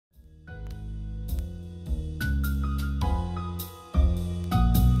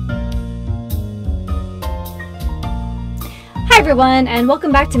everyone, and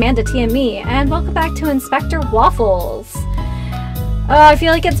welcome back to Manda TME, and welcome back to Inspector Waffles. I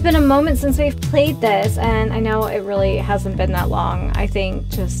feel like it's been a moment since we've played this, and I know it really hasn't been that long. I think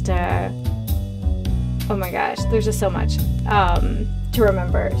just, oh my gosh, there's just so much to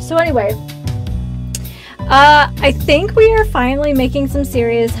remember. So anyway, I think we are finally making some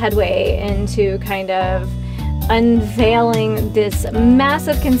serious headway into kind of unveiling this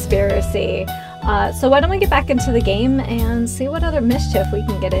massive conspiracy. So why don't we get back into the game and see what other mischief we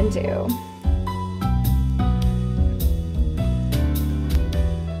can get into.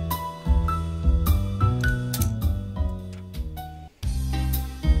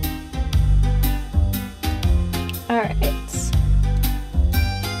 Alright.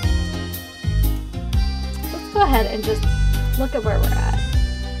 Let's go ahead and just look at where we're at.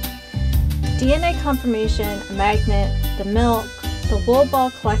 DNA confirmation, a magnet, the milk, the wool ball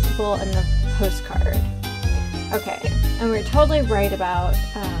collectible, and the postcard. Okay, and we're totally right about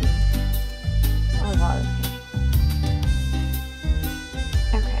a lot of things.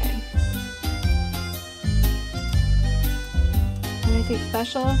 Okay. Anything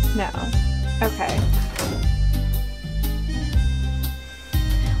special? No. Okay.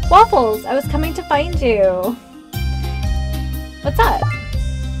 Waffles, I was coming to find you. What's up?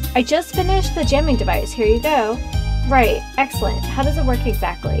 I just finished the jamming device. Here you go. Right, excellent. How does it work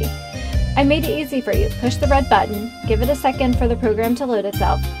exactly? I made it easy for you. Push the red button, give it a second for the program to load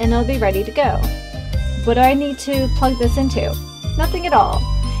itself, and it'll be ready to go. What do I need to plug this into? Nothing at all.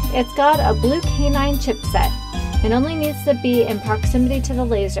 It's got a blue canine chipset. It only needs to be in proximity to the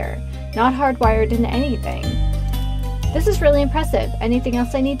laser, not hardwired into anything. This is really impressive. Anything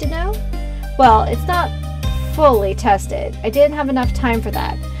else I need to know? Well, it's not fully tested. I didn't have enough time for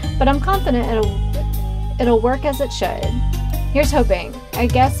that, but I'm confident it'll work as it should. Here's hoping. I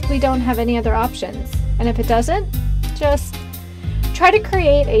guess we don't have any other options. And if it doesn't, just try to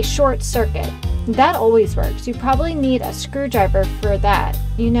create a short circuit. That always works. You probably need a screwdriver for that.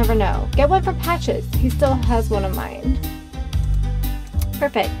 You never know. Get one from Patches. He still has one of mine.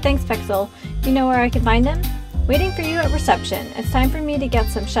 Perfect. Thanks, Pixel. You know where I can find him? Waiting for you at reception. It's time for me to get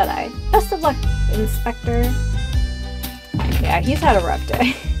some shut-eye. Best of luck, Inspector. Yeah, he's had a rough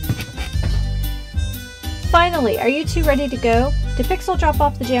day. Finally, are you two ready to go? Did Pixel drop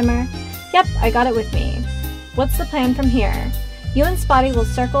off the jammer? Yep, I got it with me. What's the plan from here? You and Spotty will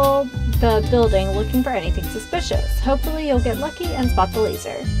circle the building looking for anything suspicious. Hopefully you'll get lucky and spot the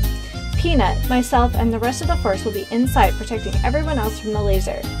laser. Peanut, myself, and the rest of the force will be inside protecting everyone else from the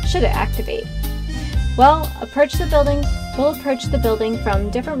laser, should it activate. We'll approach the building from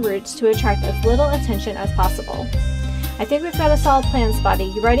different routes to attract as little attention as possible. I think we've got a solid plan,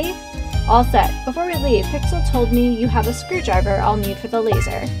 Spotty. You ready? All set. Before we leave, Pixel told me you have a screwdriver I'll need for the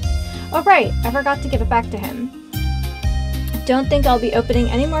laser. Oh right, I forgot to give it back to him. Don't think I'll be opening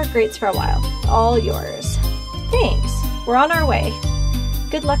any more grates for a while. All yours. Thanks. We're on our way.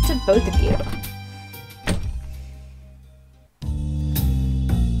 Good luck to both of you.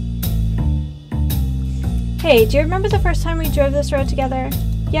 Hey, do you remember the first time we drove this road together?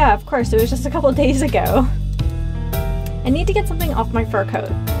 Yeah, of course, it was just a couple days ago. I need to get something off my fur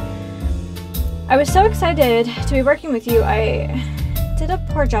coat. I was so excited to be working with you, I did a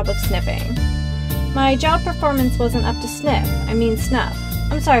poor job of sniffing. My job performance wasn't up to snuff.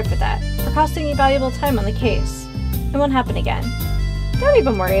 I'm sorry for that, for costing you valuable time on the case. It won't happen again. Don't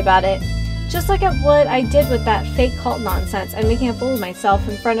even worry about it. Just look at what I did with that fake cult nonsense and making a fool of myself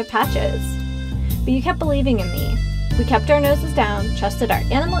in front of Patches. But you kept believing in me. We kept our noses down, trusted our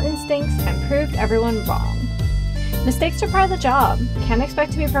animal instincts, and proved everyone wrong. Mistakes are part of the job. Can't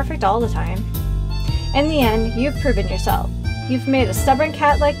expect to be perfect all the time. In the end, you've proven yourself. You've made a stubborn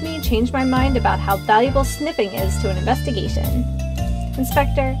cat like me change my mind about how valuable sniffing is to an investigation.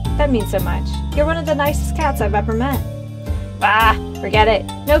 Inspector, that means so much. You're one of the nicest cats I've ever met. Bah, forget it.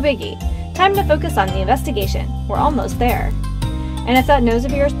 No biggie. Time to focus on the investigation. We're almost there. And if that nose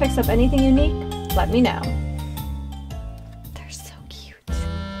of yours picks up anything unique, let me know. They're so cute.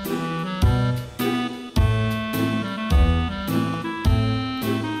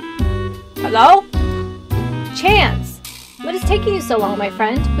 Hello? Chance! What is taking you so long, my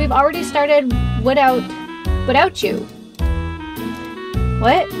friend? We've already started without you.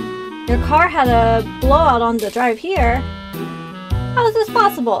 What? Your car had a blowout on the drive here? How is this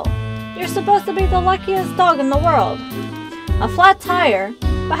possible? You're supposed to be the luckiest dog in the world. A flat tire?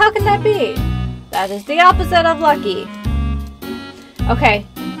 But how can that be? That is the opposite of lucky. Okay,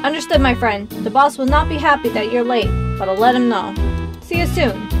 understood, my friend. The boss will not be happy that you're late, but I'll let him know. See you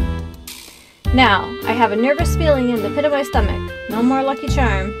soon. Now, I have a nervous feeling in the pit of my stomach. No more Lucky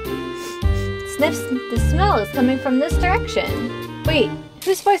Charm. The smell is coming from this direction. Wait,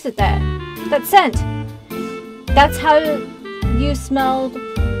 whose voice is that? That scent! That's how you smelled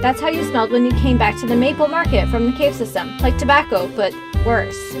when you came back to the Maple Market from the cave system. Like tobacco, but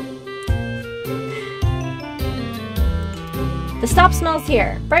worse. The stop smell's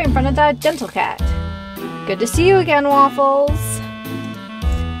here, right in front of that dental cat. Good to see you again, Waffles.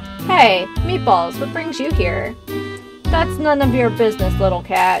 Hey, Meatballs, what brings you here? That's none of your business, little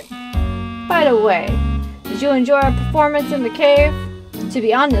cat. By the way, did you enjoy our performance in the cave? To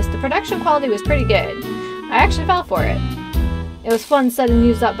be honest, the production quality was pretty good. I actually fell for it. It was fun setting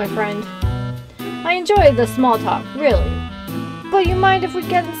you up, my friend. I enjoyed the small talk, really. But you mind if we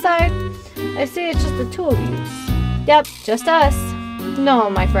get inside? I see it's just the two of you. Yep, just us. No,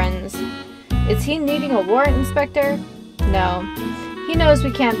 my friends. Is he needing a warrant, Inspector? No. He knows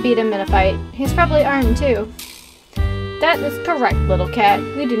we can't beat him in a fight. He's probably armed, too. That is correct, little cat.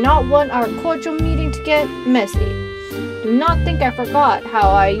 We do not want our cordial meeting to get messy. Do not think I forgot how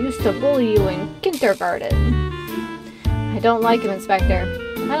I used to bully you in kindergarten. I don't like him, Inspector.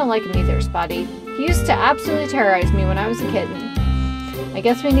 I don't like him either, Spotty. He used to absolutely terrorize me when I was a kitten. I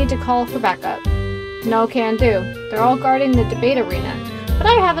guess we need to call for backup. No can do. They're all guarding the debate arena. But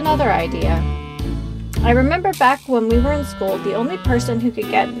I have another idea. I remember back when we were in school, the only person who could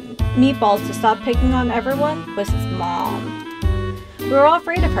get Meatballs to stop picking on everyone was his mom. We were all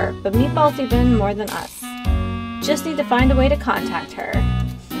afraid of her, but Meatballs even more than us. Just need to find a way to contact her.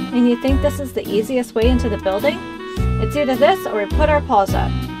 And you think this is the easiest way into the building? It's either this or we put our paws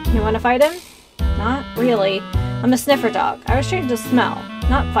up. You want to fight him? Not really. I'm a sniffer dog. I was trained to smell,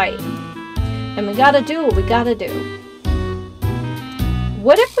 not fight. And we gotta do what we gotta do.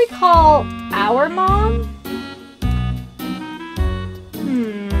 What if we call our mom?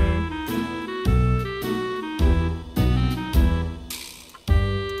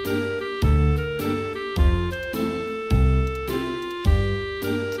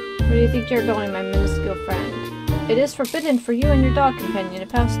 Where do you think you're going, my minuscule friend? It is forbidden for you and your dog companion to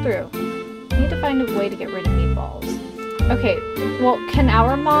pass through. We need to find a way to get rid of Meatballs. Okay, well, can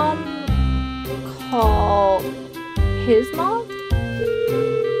our mom call his mom?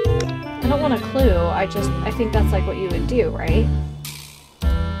 I don't want a clue. I think that's like what you would do, right?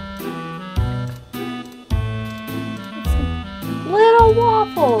 Little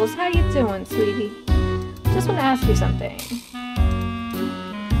Waffles, how you doing, sweetie? Just want to ask you something.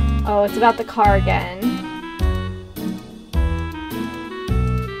 Oh, it's about the car again.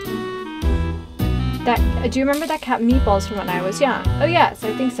 Do you remember that cat Meatballs from when I was young? Oh yes,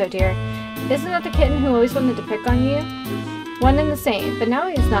 I think so, dear. Isn't that the kitten who always wanted to pick on you? One and the same, but now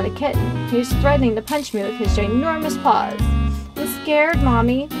he's not a kitten. He's threatening to punch me with his ginormous paws. I'm scared,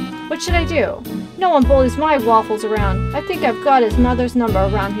 Mommy. What should I do? No one bullies my Waffles around. I think I've got his mother's number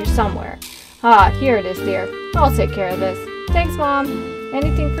around here somewhere. Ah, here it is, dear. I'll take care of this. Thanks, Mom.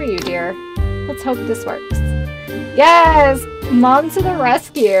 Anything for you, dear. Let's hope this works. Yes! Mom to the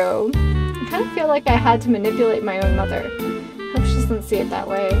rescue! I kind of feel like I had to manipulate my own mother. Hope she doesn't see it that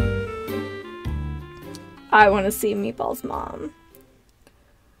way. I want to see Meatball's mom.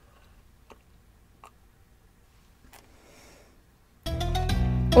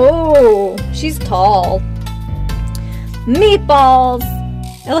 Oh, she's tall. Meatballs!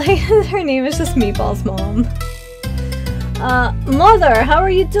 I like her name is just Meatball's mom. Mother, how are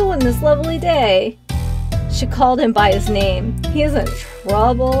you doing this lovely day? She called him by his name. He's in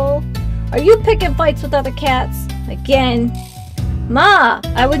trouble. Are you picking fights with other cats? Again? Ma,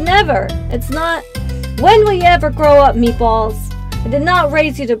 I would never. It's not... When will you ever grow up, Meatballs? I did not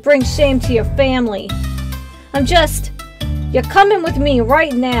raise you to bring shame to your family. I'm just... You're coming with me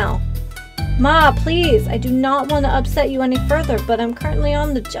right now. Ma, please, I do not want to upset you any further, but I'm currently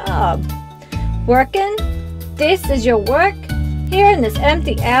on the job. Working? This is your work? Here in this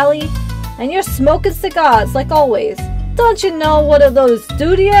empty alley? And you're smoking cigars like always. Don't you know what of those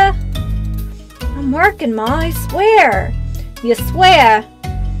do to ya? I'm working, Ma, I swear. You swear?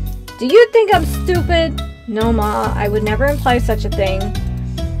 Do you think I'm stupid? No, Ma, I would never imply such a thing.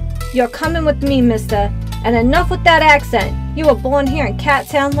 You're coming with me, mister. And enough with that accent. You were born here in Cat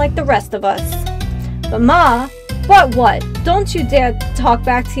Town like the rest of us. But Ma, what? Don't you dare talk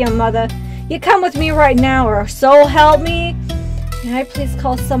back to your mother. You come with me right now or so help me. May I please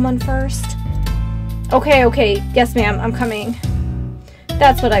call someone first? Okay. Yes, ma'am, I'm coming.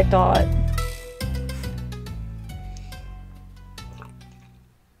 That's what I thought.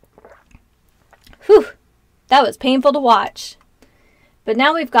 Whew, that was painful to watch. But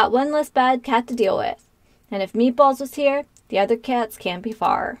now we've got one less bad cat to deal with. And if Meatballs was here, the other cats can't be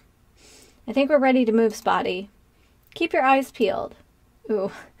far. I think we're ready to move, Spotty. Keep your eyes peeled.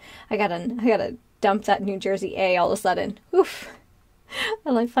 Ooh, I gotta dump that New Jersey A all of a sudden. Oof. I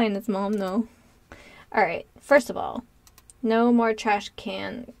like playing as mom though. Alright, first of all, no more trash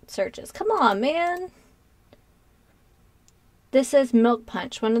can searches. Come on, man. This is milk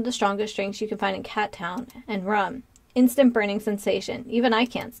punch, one of the strongest drinks you can find in Cat Town, and rum. Instant burning sensation. Even I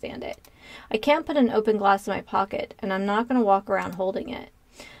can't stand it. I can't put an open glass in my pocket, and I'm not gonna walk around holding it.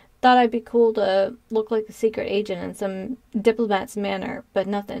 Thought I'd be cool to look like a secret agent in some diplomat's manner, but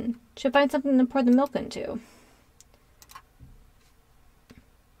nothing. Should find something to pour the milk into.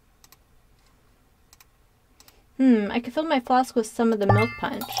 I could fill my flask with some of the milk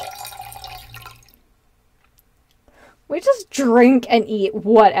punch. We just drink and eat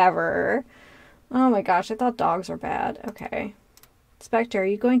whatever. Oh my gosh, I thought dogs were bad. Okay. Spectre, are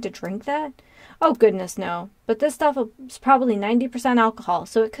you going to drink that? Oh goodness, no. But this stuff is probably 90% alcohol,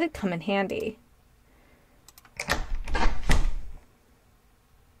 so it could come in handy.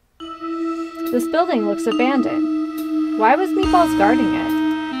 This building looks abandoned. Why was Meatballs guarding it?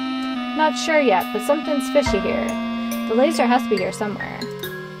 Not sure yet, but something's fishy here. The laser has to be here somewhere.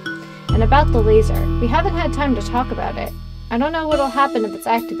 And about the laser, we haven't had time to talk about it. I don't know what'll happen if it's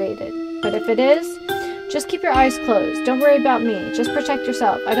activated, but if it is, just keep your eyes closed. Don't worry about me. Just protect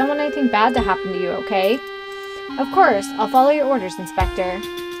yourself. I don't want anything bad to happen to you, okay? Of course, I'll follow your orders, Inspector.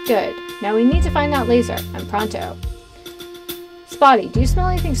 Good. Now we need to find that laser, and pronto. Spotty, do you smell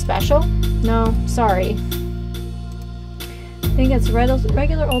anything special? No, sorry. I think it's a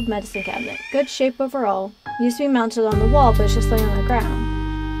regular old medicine cabinet. Good shape overall. Used to be mounted on the wall, but it's just laying on the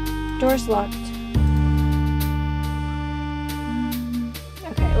ground. Door's locked.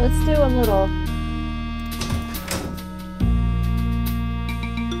 Okay, let's do a little...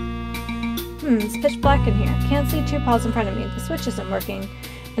 It's pitch black in here. Can't see 2 paws in front of me. The switch isn't working.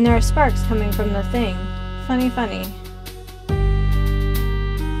 And there are sparks coming from the thing. Funny, funny.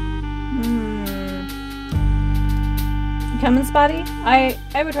 You coming, Spotty? I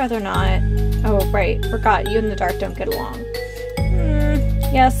would rather not. Oh, right. Forgot. You and the dark don't get along.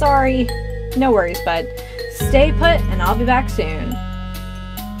 Yeah, sorry. No worries, bud. Stay put, and I'll be back soon.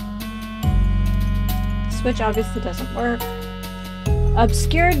 Switch obviously doesn't work.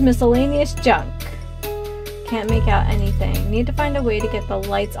 Obscured miscellaneous junk. Can't make out anything. Need to find a way to get the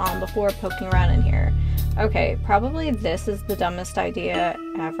lights on before poking around in here. Okay, probably this is the dumbest idea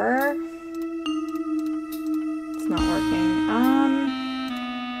ever. It's not working.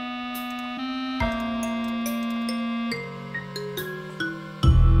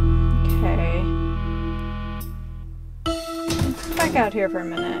 Okay. Let's go back out here for a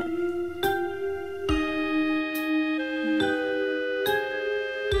minute.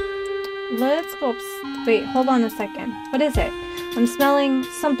 Let's go wait, hold on a second. What is it? I'm smelling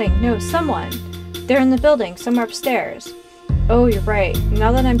something. No, someone. They're in the building, somewhere upstairs. Oh, you're right.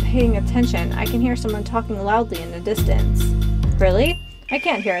 Now that I'm paying attention, I can hear someone talking loudly in the distance. Really? I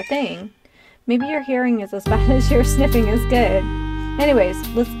can't hear a thing. Maybe your hearing is as bad as your sniffing is good. Anyways,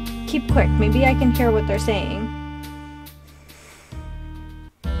 let's keep quick. Maybe I can hear what they're saying.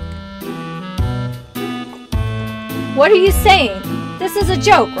 What are you saying? This is a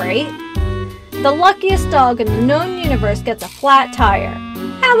joke, right? The luckiest dog in the known universe gets a flat tire.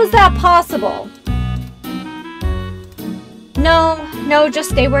 How is that possible? No, just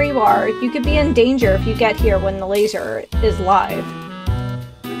stay where you are. You could be in danger if you get here when the laser is live.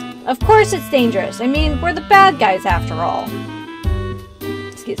 Of course it's dangerous. I mean, we're the bad guys after all.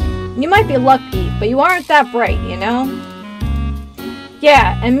 Excuse me. You might be lucky, but you aren't that bright, you know?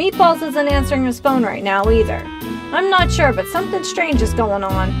 Yeah, and Meatballs isn't answering his phone right now either. I'm not sure, but something strange is going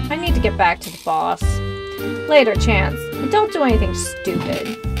on. I need to get back to the boss. Later, Chance. And don't do anything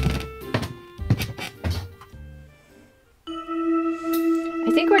stupid.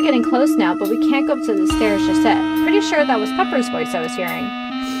 I think we're getting close now, but we can't go up to the stairs just yet. Pretty sure that was Pepper's voice I was hearing.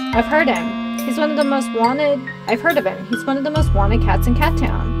 I've heard him. He's one of the most wanted... I've heard of him. He's one of the most wanted cats in Cat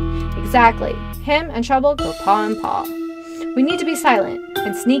Town. Exactly. Him and Trouble go paw in paw. We need to be silent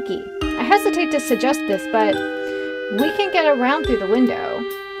and sneaky. I hesitate to suggest this, but... we can get around through the window.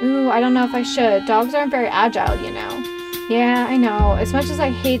 Ooh, I don't know if I should. Dogs aren't very agile, you know. Yeah, I know. As much as I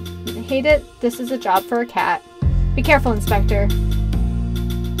hate it, this is a job for a cat. Be careful, Inspector.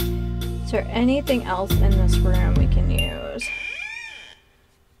 Is there anything else in this room we can use?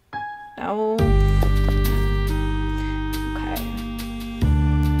 No. Okay.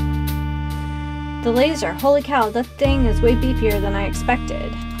 The laser. Holy cow, that thing is way beefier than I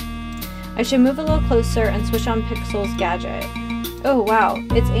expected. I should move a little closer and switch on Pixel's gadget. Oh wow,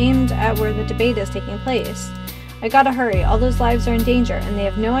 it's aimed at where the debate is taking place. I gotta hurry, all those lives are in danger and they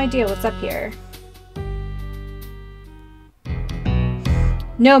have no idea what's up here.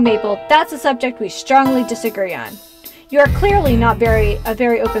 No, Maple, that's a subject we strongly disagree on. You are clearly not a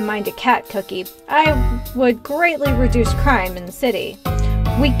very open-minded cat, Cookie. I would greatly reduce crime in the city.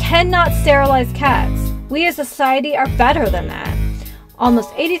 We cannot sterilize cats. We as a society are better than that. Almost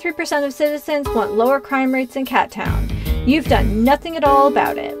 83% of citizens want lower crime rates in Cat Town. You've done nothing at all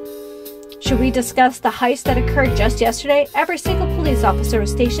about it. Should we discuss the heist that occurred just yesterday? Every single police officer was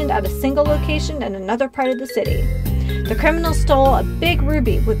stationed at a single location in another part of the city. The criminal stole a big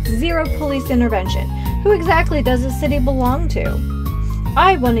ruby with zero police intervention. Who exactly does the city belong to?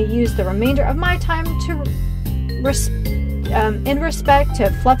 I want to use the remainder of my time to in respect to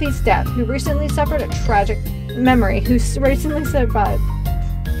Fluffy's death, who recently suffered a tragic survived.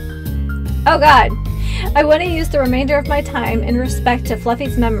 Oh god! I want to use the remainder of my time in respect to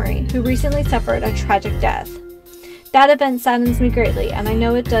Fluffy's memory, who recently suffered a tragic death. That event saddens me greatly, and I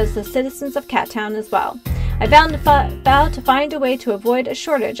know it does the citizens of Cat Town as well. I vow to find a way to avoid a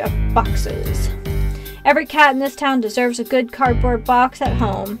shortage of boxes. Every cat in this town deserves a good cardboard box at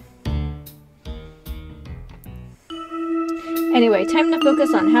home. Anyway, time to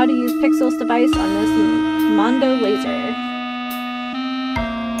focus on how to use Pixel's device on this Mondo laser.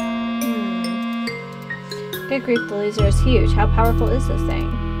 Good grief, the laser is huge. How powerful is this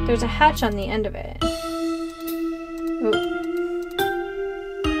thing? There's a hatch on the end of it. Ooh.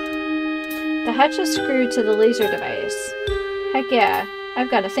 The hatch is screwed to the laser device. Heck yeah, I've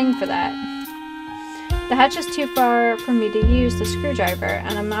got a thing for that. The hatch is too far for me to use the screwdriver,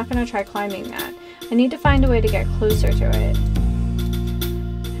 and I'm not going to try climbing that. I need to find a way to get closer to it.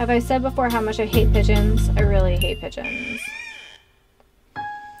 Have I said before how much I hate pigeons? I really hate pigeons.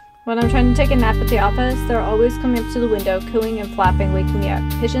 When I'm trying to take a nap at the office, they're always coming up to the window, cooing and flapping, waking me up.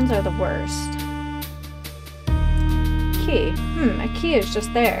 Pigeons are the worst. Key. A key is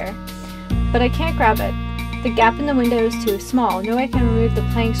just there. But I can't grab it. The gap in the window is too small. No way I can remove the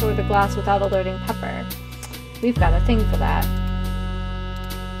planks or the glass without alerting Pepper. We've got a thing for that.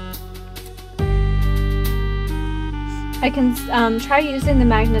 I can try using the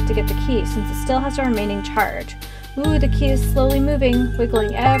magnet to get the key, since it still has a remaining charge. Ooh, the key is slowly moving,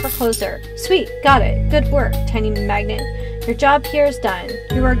 wiggling ever closer. Sweet, got it. Good work, tiny magnet. Your job here is done.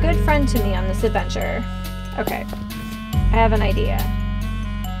 You are a good friend to me on this adventure. Okay, I have an idea.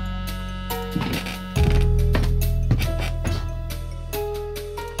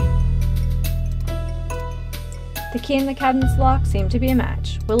 The key in the cabinet's lock seemed to be a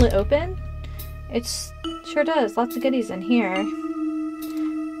match. Will it open? It sure does. Lots of goodies in here.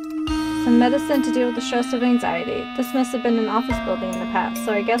 Some medicine to deal with the stress of anxiety. This must have been an office building in the past,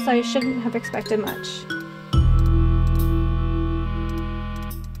 so I guess I shouldn't have expected much.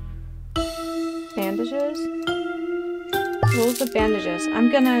 Bandages? Rolls of bandages.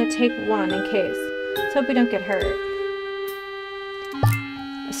 I'm gonna take one in case. Let's hope we don't get hurt.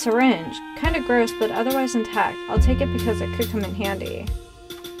 A syringe. Kinda gross, but otherwise intact. I'll take it because it could come in handy.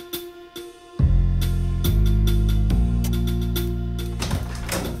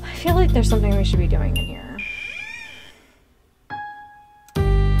 I feel like there's something we should be doing in here.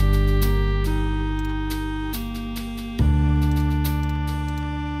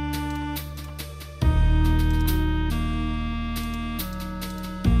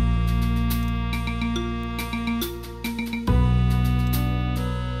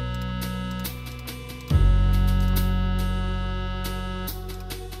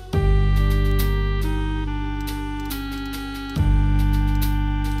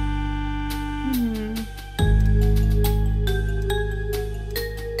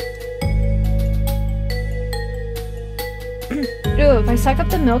 If I suck up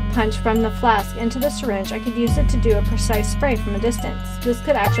the milk punch from the flask into the syringe, I could use it to do a precise spray from a distance. This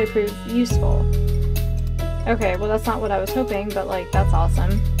could actually prove useful. Okay, well that's not what I was hoping, but like, that's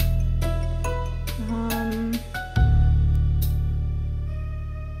awesome.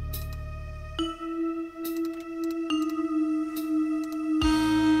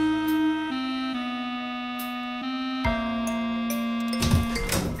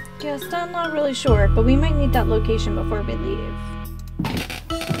 Yeah, still not really sure, but we might need that location before we leave.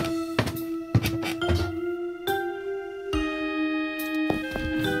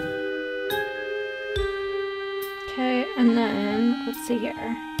 Okay, and then, let's see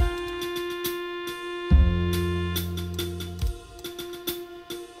here.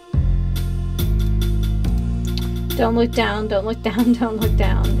 Don't look down, don't look down, don't look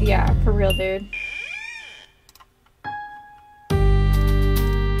down. Yeah, for real, dude.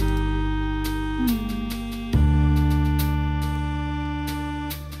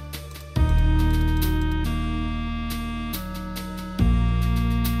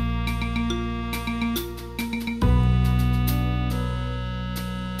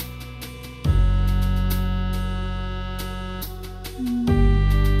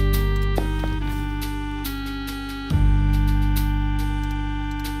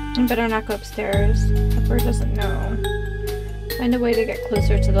 I better not go upstairs. Pepper doesn't know. Find a way to get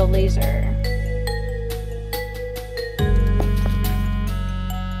closer to the laser.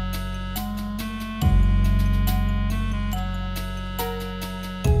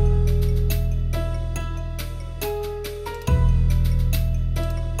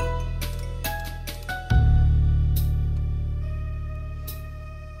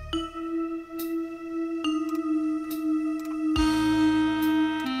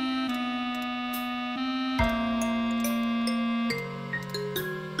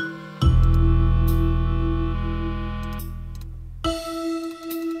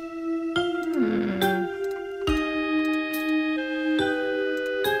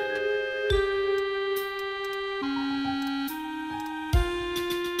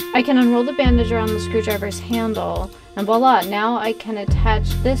 I can unroll the bandage around the screwdriver's handle, and voila, now I can attach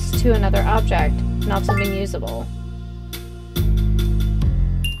this to another object, not something usable.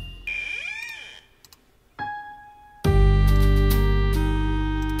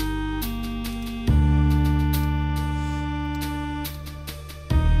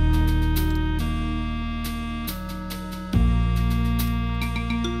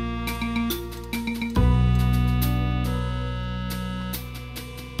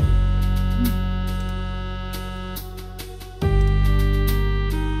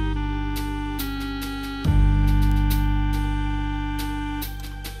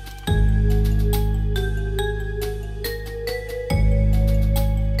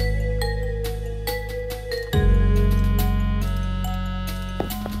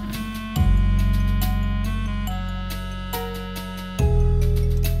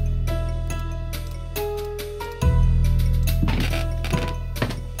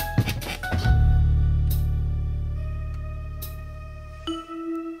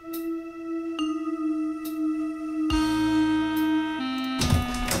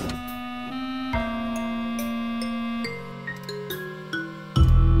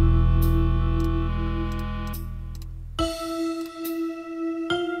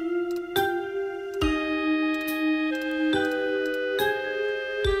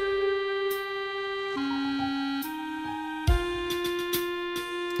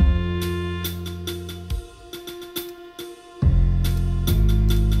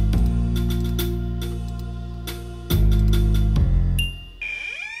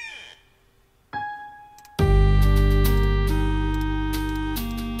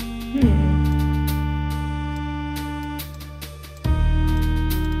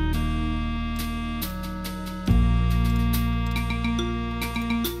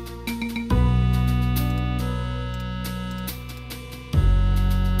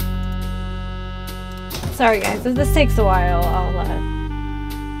 Sorry guys, if this takes a while, I'll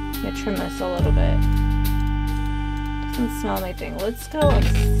trim this a little bit. Doesn't smell anything. Let's go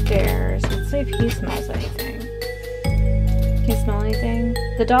upstairs. Let's see if he smells anything. Can you smell anything?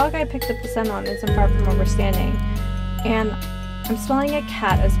 The dog I picked up the scent on isn't far from where we're standing. And I'm smelling a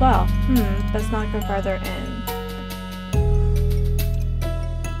cat as well. Best not go farther in.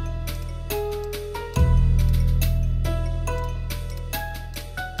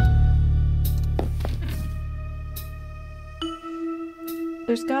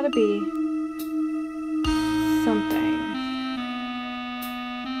 There's gotta be something.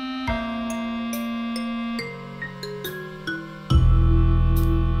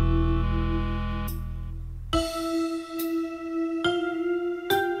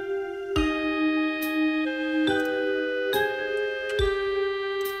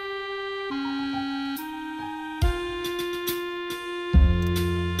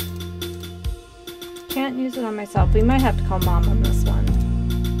 Can't use it on myself. We might have to call Mom on this one.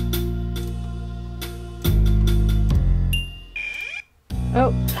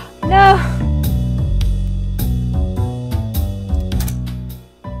 Oh, no!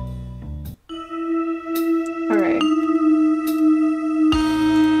 Alright.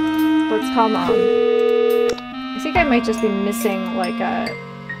 Let's call Mom. I think I might just be missing, like, a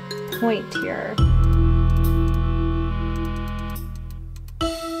point here.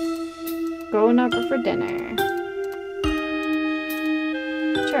 Going over for dinner.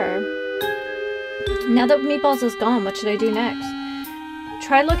 Sure. Now that Meatballs is gone, what should I do next?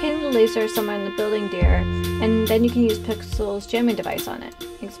 Try locating the laser somewhere in the building, dear, and then you can use Pixel's jamming device on it.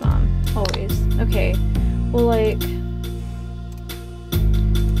 Thanks, Mom. Always. Okay. Well, like...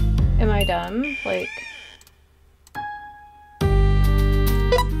 Am I dumb? Like...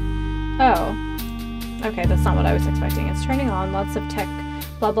 Oh. Okay, that's not what I was expecting. It's turning on. Lots of tech.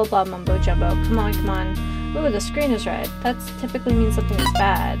 Blah, blah, blah, mumbo jumbo. Come on, come on. Ooh, the screen is red. That typically means something is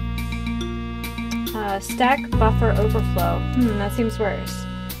bad. Stack buffer overflow. That seems worse.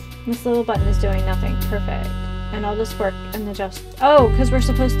 This little button is doing nothing. Perfect. And all this work and adjust. Oh, because we're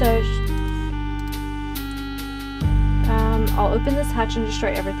supposed to... I'll open this hatch and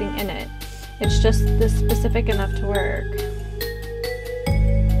destroy everything in it. It's just this specific enough to work.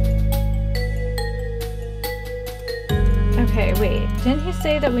 Okay, wait. Didn't he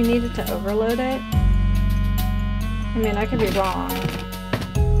say that we needed to overload it? I mean, I could be wrong.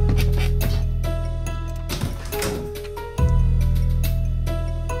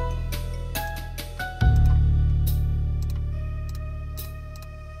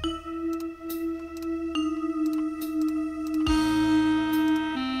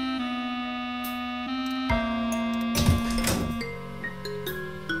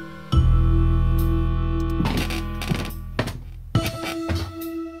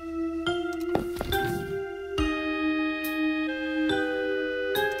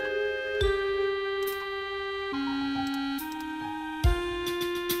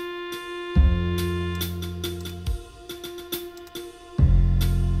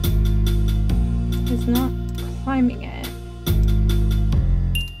 He's not climbing it.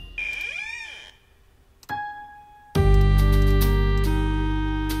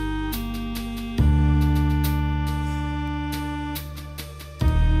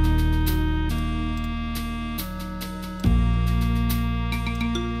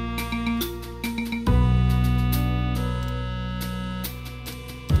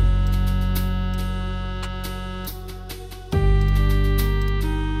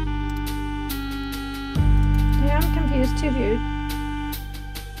 Too, dude.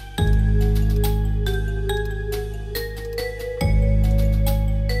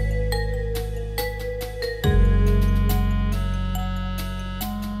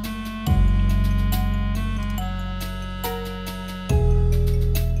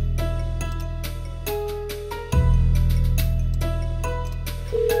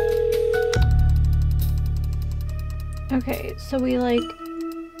 Okay, so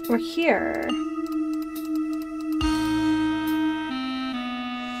we're here.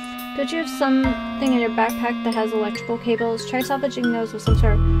 Don't you have something in your backpack that has electrical cables? Try salvaging those with some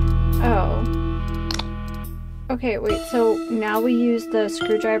sort of... Oh. Okay, wait, so now we use the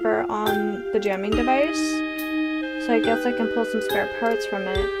screwdriver on the jamming device? So I guess I can pull some spare parts from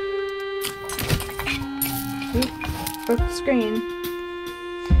it. Oop, broke the screen.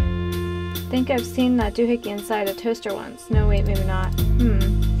 Think I've seen that doohickey inside a toaster once. No, wait, maybe not.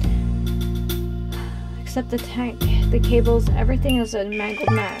 Except the tank, the cables, everything is a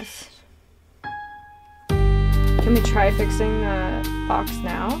mangled mess. Can we try fixing the box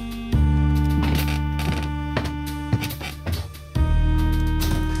now?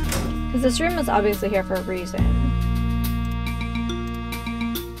 Because this room is obviously here for a reason.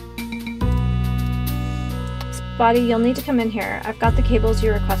 Spotty, you'll need to come in here. I've got the cables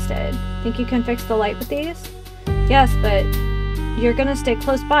you requested. Think you can fix the light with these? Yes, but you're gonna stay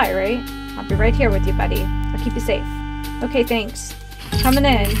close by, right? I'll be right here with you, buddy. I'll keep you safe. Okay, thanks. Coming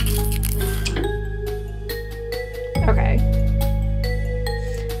in. Okay.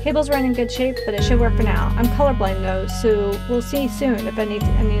 Cables are in good shape, but it should work for now. I'm colorblind though, so we'll see soon if any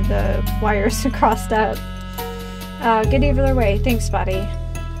of the wires are crossed up. Get either way. Thanks, Spotty.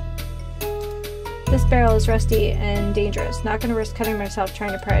 This barrel is rusty and dangerous. Not gonna risk cutting myself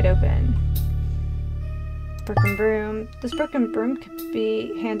trying to pry it open. Broken broom. This broken broom could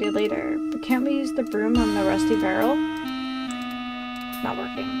be handy later, but can't we use the broom on the rusty barrel? Not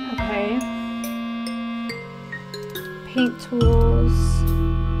working. Okay. Paint tools.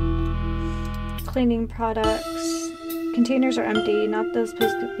 Cleaning products. Containers are empty. Not those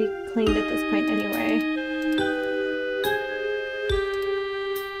supposed to be cleaned at this point anyway.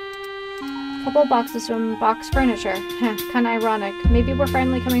 Couple boxes from box furniture. Heh, kinda ironic. Maybe we're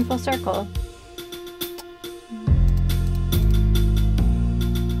finally coming full circle.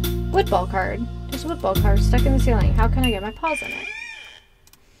 Woodball card. There's a woodball card stuck in the ceiling. How can I get my paws in it?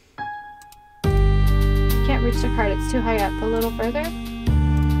 Can't reach the card. It's too high up. A little further?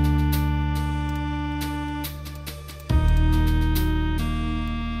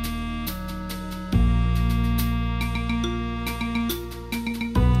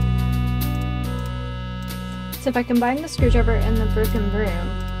 So if I combine the screwdriver and the broken broom,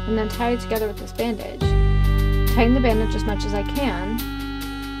 and then tie it together with this bandage, tighten the bandage as much as I can.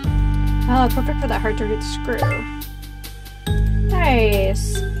 Oh, perfect for that hard-to-reach screw.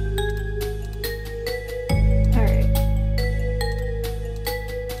 Nice! Alright.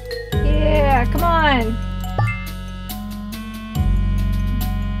 Yeah, come on!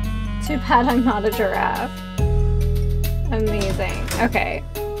 Too bad I'm not a giraffe. Amazing. Okay.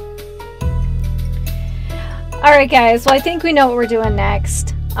 Alright guys, well I think we know what we're doing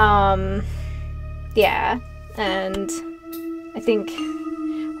next. Yeah, and I think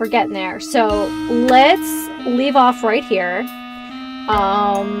we're getting there. So let's leave off right here.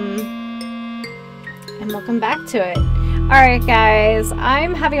 And we'll come back to it. Alright guys,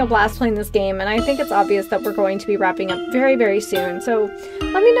 I'm having a blast playing this game, and I think it's obvious that we're going to be wrapping up very, very soon. So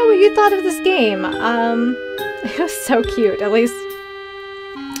let me know what you thought of this game. It was so cute. At least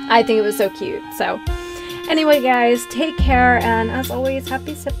I think it was so cute. So anyway guys, take care, and as always,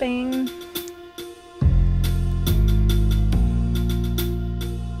 happy sipping.